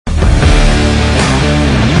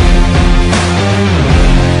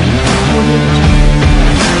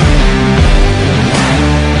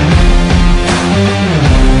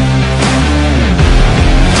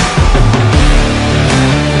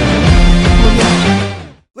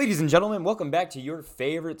Ladies and gentlemen, welcome back to your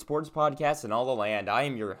favorite sports podcast in all the land. I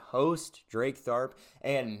am your host, Drake Tharp,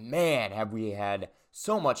 and man, have we had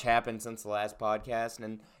so much happen since the last podcast.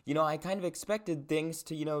 And, I kind of expected things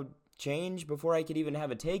to, change before I could even have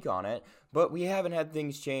a take on it, but we haven't had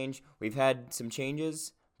things change. We've had some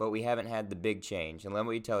changes, but we haven't had the big change. And let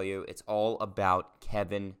me tell you, it's all about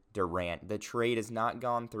Kevin Durant. The trade has not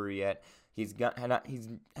gone through yet. He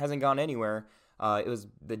hasn't gone anywhere. It was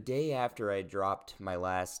the day after I dropped my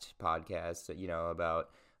last podcast, about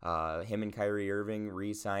him and Kyrie Irving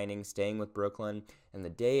re-signing, staying with Brooklyn. And the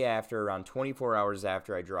day after, around 24 hours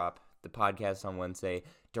after I dropped the podcast on Wednesday,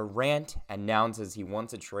 Durant announces he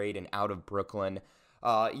wants a trade and out of Brooklyn.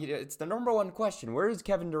 It's the number one question. Where is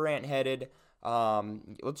Kevin Durant headed?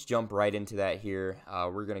 Let's jump right into that here.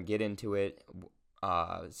 We're going to get into it.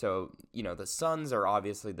 The Suns are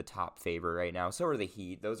obviously the top favorite right now. So are the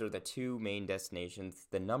Heat. Those are the two main destinations,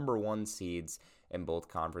 the number one seeds in both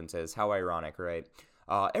conferences. How ironic, right?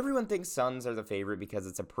 Everyone thinks Suns are the favorite because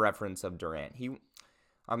it's a preference of Durant.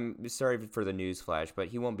 I'm sorry for the news flash, but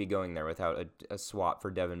he won't be going there without a swap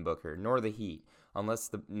for Devin Booker, nor the Heat, unless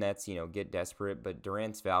the Nets, get desperate. But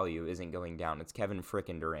Durant's value isn't going down. It's Kevin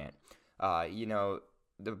frickin' Durant.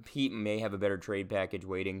 The Heat may have a better trade package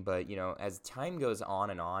waiting, but, as time goes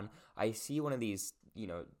on and on, I see one of these,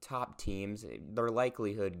 top teams, their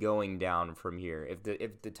likelihood going down from here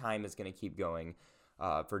if the time is going to keep going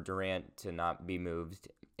for Durant to not be moved,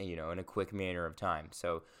 in a quick manner of time.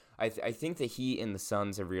 So I think the Heat and the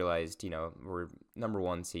Suns have realized, we're number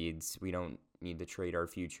one seeds. We don't need to trade our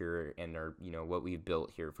future and our, what we've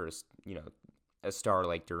built here for, a star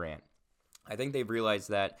like Durant. I think they've realized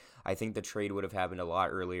that. I think the trade would have happened a lot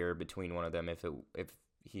earlier between one of them if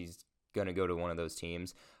he's going to go to one of those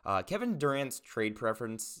teams. Kevin Durant's trade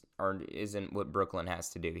preference isn't what Brooklyn has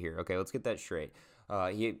to do here. Okay, let's get that straight.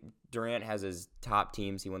 Durant has his top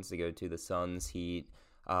teams he wants to go to, the Suns, Heat.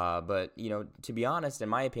 But, to be honest, in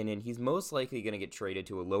my opinion, he's most likely going to get traded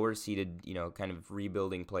to a lower-seeded, kind of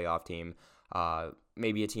rebuilding playoff team.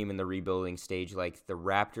 Maybe a team in the rebuilding stage like the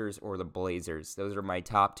Raptors or the Blazers. Those are my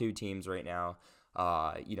top two teams right now.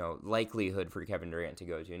 Likelihood for Kevin Durant to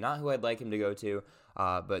go to. Not who I'd like him to go to,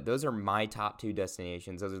 but those are my top two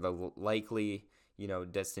destinations. Those are the likely,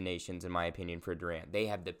 destinations in my opinion for Durant. They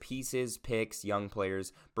have the pieces, picks, young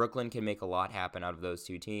players. Brooklyn can make a lot happen out of those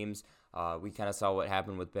two teams. We kind of saw what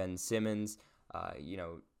happened with Ben Simmons,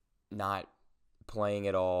 not playing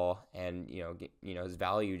at all, and his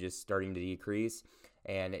value just starting to decrease.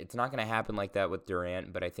 And it's not going to happen like that with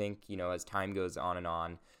Durant, but I think as time goes on and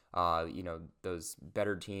on, those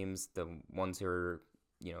better teams, the ones who are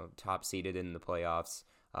top seeded in the playoffs,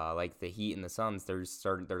 like the Heat and the Suns,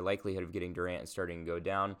 their likelihood of getting Durant is starting to go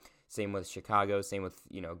down. Same with Chicago, same with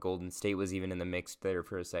Golden State was even in the mix there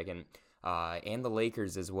for a second, and the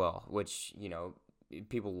Lakers as well, which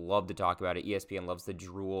people love to talk about it. ESPN loves to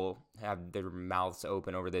drool, have their mouths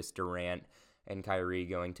open over this Durant and Kyrie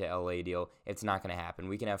going to LA deal. It's not going to happen.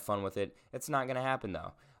 We can have fun with it. It's not going to happen,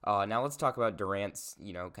 though. Now let's talk about Durant's,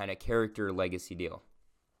 kind of character legacy deal.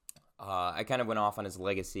 I kind of went off on his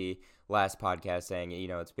legacy last podcast saying,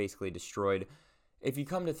 it's basically destroyed. If you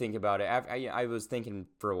come to think about it, I was thinking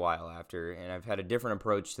for a while after, and I've had a different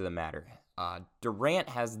approach to the matter. Durant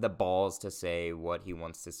has the balls to say what he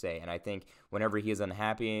wants to say, and I think whenever he is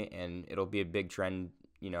unhappy, and it'll be a big trend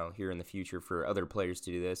here in the future for other players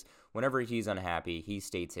to do this. Whenever he's unhappy, he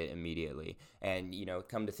states it immediately. And,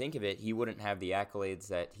 come to think of it, he wouldn't have the accolades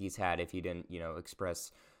that he's had if he didn't,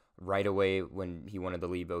 express right away when he wanted to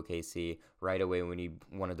leave OKC, right away when he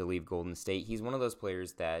wanted to leave Golden State. He's one of those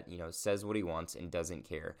players that, says what he wants and doesn't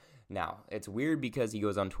care. Now, it's weird because he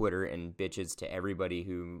goes on Twitter and bitches to everybody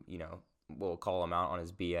who, will call him out on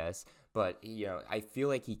his BS. But, I feel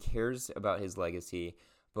like he cares about his legacy,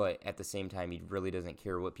 but at the same time, he really doesn't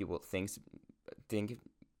care what people think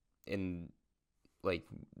in, like,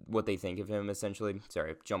 what they think of him, essentially.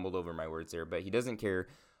 Sorry, I've jumbled over my words there. But he doesn't care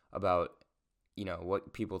about,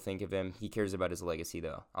 what people think of him. He cares about his legacy,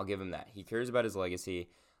 though. I'll give him that. He cares about his legacy.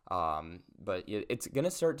 But it's going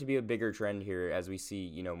to start to be a bigger trend here as we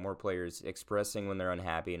see, more players expressing when they're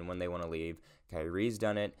unhappy and when they want to leave. Kyrie's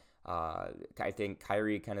done it. I think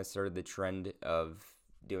Kyrie kind of started the trend of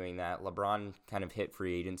doing that. LeBron kind of hit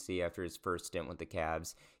free agency after his first stint with the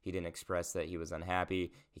Cavs. He didn't express that he was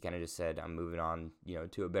unhappy. He kind of just said, I'm moving on,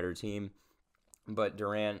 to a better team. But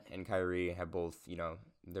Durant and Kyrie have both,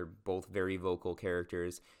 they're both very vocal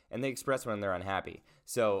characters, and they express when they're unhappy.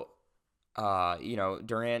 So,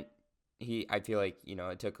 Durant, I feel like,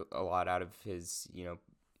 it took a lot out of his,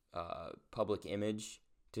 public image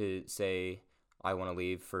to say, I want to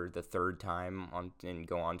leave for the third time and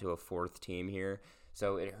go on to a fourth team here.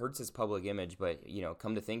 So it hurts his public image, but,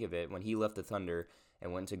 come to think of it, when he left the Thunder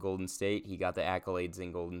and went to Golden State, he got the accolades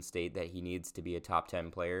in Golden State that he needs to be a top 10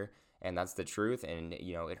 player, and that's the truth, and,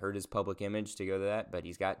 it hurt his public image to go to that, but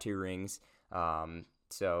he's got 2 rings,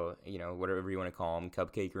 so, whatever you want to call them,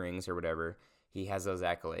 cupcake rings or whatever, he has those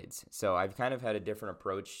accolades. So I've kind of had a different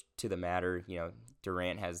approach to the matter.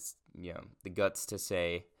 Durant has, the guts to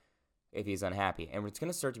say if he's unhappy, and it's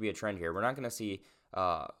going to start to be a trend here. We're not going to see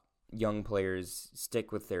young players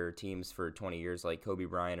stick with their teams for 20 years like Kobe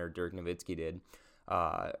Bryant or Dirk Nowitzki did,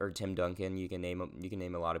 or Tim Duncan. You can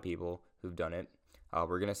name a lot of people who've done it.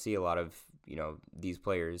 We're gonna see a lot of these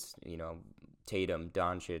players, Tatum,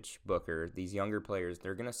 Doncic, Booker. These younger players,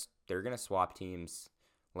 they're gonna swap teams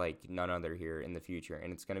like none other here in the future,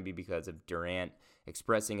 and it's gonna be because of Durant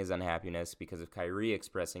expressing his unhappiness, because of Kyrie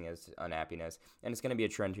expressing his unhappiness, and it's gonna be a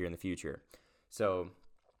trend here in the future. So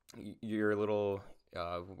your little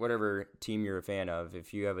whatever team you're a fan of,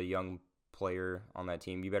 if you have a young player on that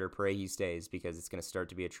team, you better pray he stays, because it's going to start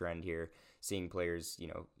to be a trend here, seeing players,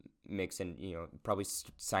 mix and, probably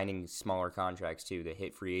signing smaller contracts too that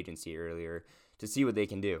hit free agency earlier to see what they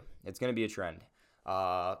can do. It's going to be a trend.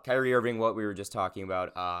 Kyrie Irving, what we were just talking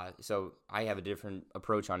about. So I have a different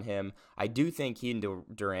approach on him. I do think he and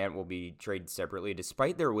Durant will be traded separately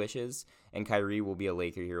despite their wishes, and Kyrie will be a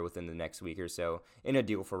Laker here within the next week or so in a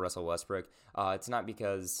deal for Russell Westbrook. It's not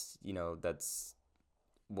because, that's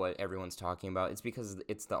what everyone's talking about. It's because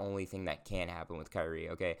it's the only thing that can happen with Kyrie,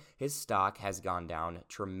 okay? His stock has gone down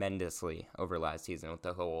tremendously over last season with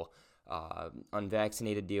the whole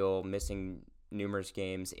unvaccinated deal, missing numerous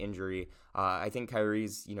games, injury. I think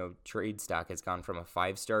Kyrie's, trade stock has gone from a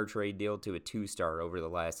 5-star trade deal to a 2-star over the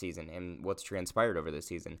last season, and what's transpired over this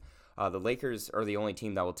season. The Lakers are the only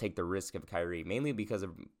team that will take the risk of Kyrie, mainly because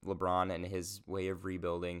of LeBron and his way of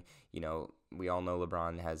rebuilding. We all know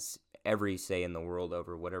LeBron has every say in the world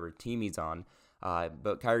over whatever team he's on,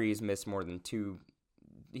 but Kyrie's missed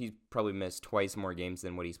he's probably missed twice more games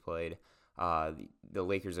than what he's played. The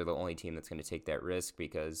Lakers are the only team that's going to take that risk,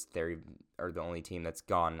 because they are the only team that's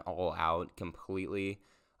gone all out completely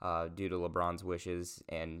due to LeBron's wishes,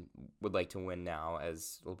 and would like to win now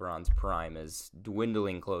as LeBron's prime is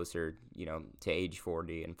dwindling closer, to age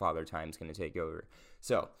 40, and Father Time's going to take over.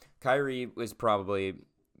 So Kyrie was probably,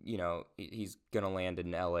 he's going to land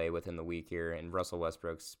in LA within the week here, and Russell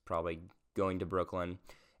Westbrook's probably going to Brooklyn.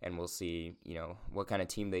 And we'll see, what kind of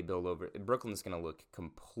team they build over. Brooklyn's going to look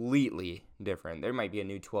completely different. There might be a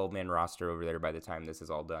new 12-man roster over there by the time this is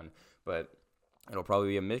all done. But it'll probably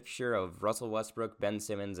be a mixture of Russell Westbrook, Ben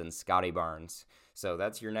Simmons, and Scotty Barnes. So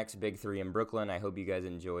that's your next big three in Brooklyn. I hope you guys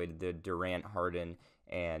enjoyed the Durant, Harden,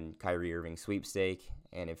 and Kyrie Irving sweepstake.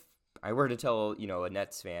 And if I were to tell, a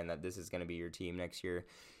Nets fan that this is going to be your team next year,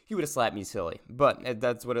 he would have slapped me silly. But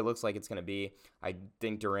that's what it looks like it's going to be. I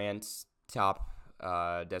think Durant's top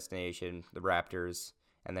destination, the Raptors,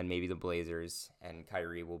 and then maybe the Blazers, and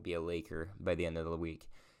Kyrie will be a Laker by the end of the week.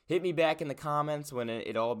 Hit me back in the comments when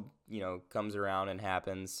it all comes around and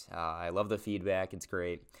happens. I love the feedback; it's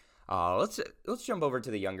great. Let's jump over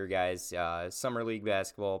to the younger guys. Summer League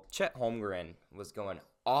basketball. Chet Holmgren was going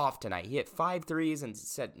off tonight. He hit 5 threes and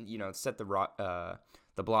set the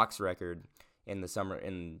blocks record in the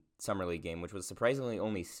summer league game, which was surprisingly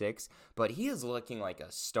only 6, but he is looking like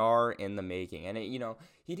a star in the making. And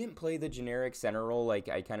he didn't play the generic center role like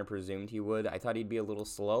I kind of presumed he would. I thought he'd be a little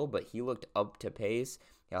slow, but he looked up to pace.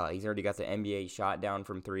 He's already got the NBA shot down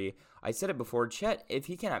from 3. I said it before, Chet, if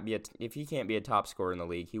he can't be a top scorer in the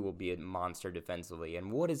league, he will be a monster defensively.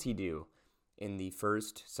 And what does he do? In the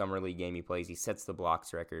first summer league game he plays, he sets the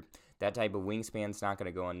blocks record. That type of wingspan's not going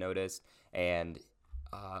to go unnoticed, and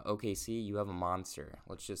OKC, you have a monster.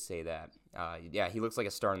 Let's just say that. He looks like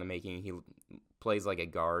a star in the making. He plays like a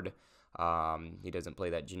guard. He doesn't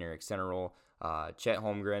play that generic center role. Chet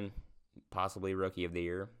Holmgren, possibly Rookie of the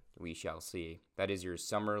Year. We shall see. That is your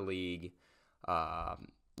Summer League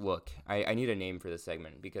look. I need a name for this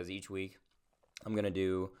segment, because each week we're going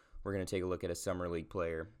to take a look at a Summer League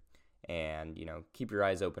player, and, keep your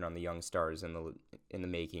eyes open on the young stars in the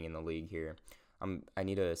making in the league here. I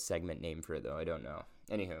need a segment name for it, though. I don't know.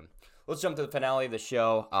 Anywho, let's jump to the finale of the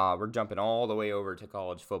show. We're jumping all the way over to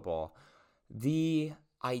college football. The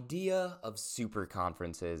idea of super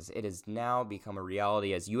conferences, it has now become a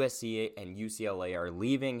reality as USC and UCLA are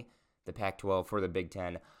leaving the Pac-12 for the Big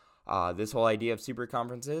Ten. This whole idea of super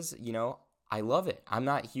conferences, I love it. I'm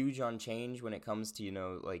not huge on change when it comes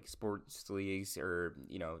to, like sports leagues or,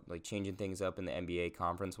 like changing things up in the NBA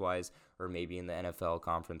conference wise or maybe in the NFL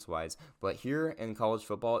conference wise. But here in college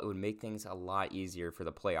football, it would make things a lot easier for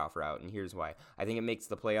the playoff route. And here's why. I think it makes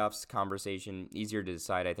the playoffs conversation easier to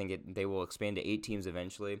decide. I think they will expand to 8 teams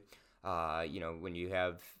eventually. When you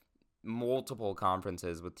have multiple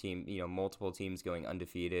conferences with multiple teams going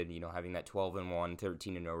undefeated, having that 12-1,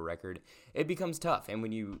 13-0 record, it becomes tough. And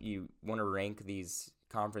when you want to rank these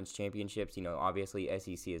conference championships, obviously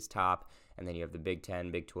SEC is top, and then you have the Big 10,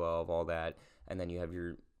 Big 12, all that, and then you have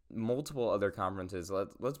your multiple other conferences.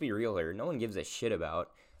 Let's be real here. No one gives a shit about.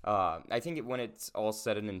 I think when it's all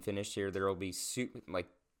said and finished here, there will be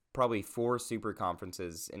probably 4 super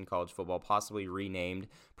conferences in college football, possibly renamed.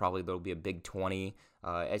 Probably there'll be a Big 20.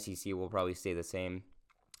 SEC will probably stay the same.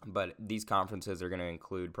 But these conferences are going to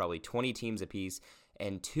include probably 20 teams apiece.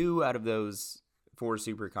 And 2 out of those 4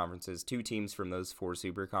 super conferences, 2 teams from those 4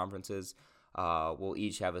 super conferences will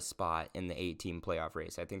each have a spot in the 8-team playoff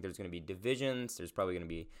race. I think there's going to be divisions. There's probably going to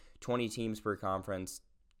be 20 teams per conference,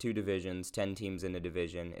 2 divisions, 10 teams in a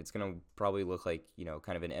division. It's going to probably look like,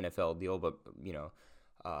 kind of an NFL deal, but,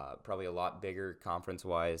 probably a lot bigger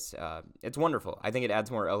conference-wise. It's wonderful. I think it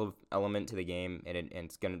adds more element to the game, and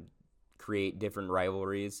it's going to create different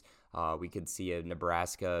rivalries. We could see a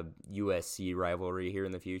Nebraska-USC rivalry here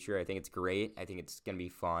in the future. I think it's great. I think it's going to be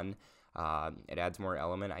fun. It adds more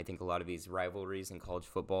element. I think a lot of these rivalries in college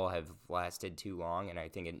football have lasted too long, and I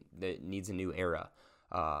think it needs a new era.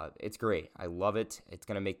 It's great. I love it. It's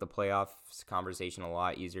going to make the playoffs conversation a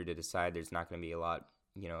lot easier to decide. There's not going to be a lot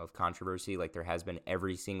of controversy like there has been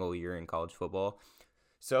every single year in college football.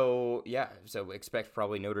 So expect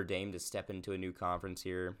probably Notre Dame to step into a new conference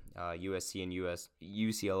here. USC and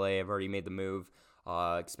UCLA have already made the move.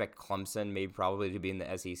 Expect Clemson probably to be in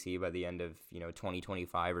the SEC by the end of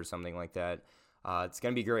 2025 or something like that. It's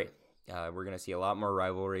going to be great. We're going to see a lot more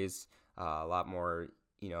rivalries, a lot more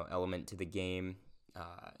element to the game.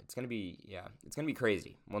 It's going to be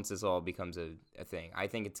crazy once this all becomes a thing. I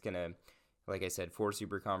think it's going to, like I said, 4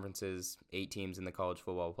 super conferences, 8 teams in the college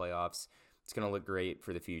football playoffs. It's going to look great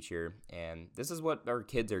for the future. And this is what our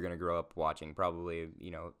kids are going to grow up watching. Probably,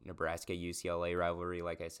 Nebraska-UCLA rivalry,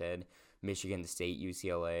 like I said, Michigan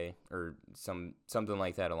State-UCLA, or something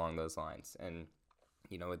like that along those lines. And,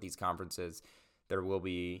 with these conferences, there will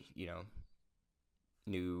be,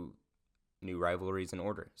 new rivalries in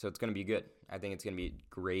order. So it's going to be good. I think it's going to be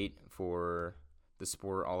great for the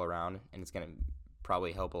sport all around, and it's going to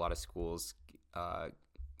probably help a lot of schools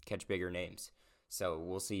catch bigger names. So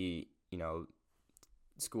we'll see,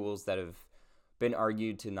 schools that have been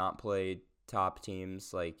argued to not play top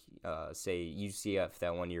teams, like say UCF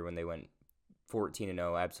that one year when they went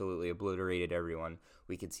 14-0, absolutely obliterated everyone.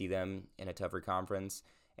 We could see them in a tougher conference,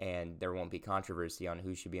 and there won't be controversy on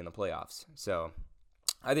who should be in the playoffs. So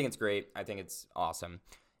I think it's great. I think it's awesome.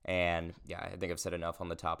 And yeah, I think I've said enough on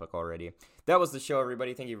the topic already. That was the show,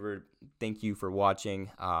 everybody. Thank you for watching.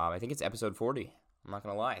 I think it's episode 40. I'm not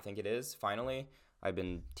going to lie. I think it is, finally. I've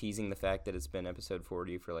been teasing the fact that it's been episode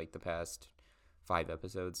 40 for like the past 5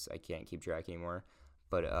 episodes. I can't keep track anymore.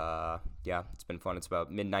 But yeah, it's been fun. It's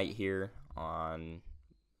about midnight here on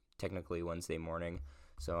technically Wednesday morning.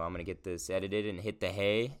 So I'm going to get this edited and hit the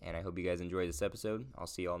hay. And I hope you guys enjoy this episode. I'll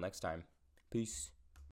see you all next time. Peace.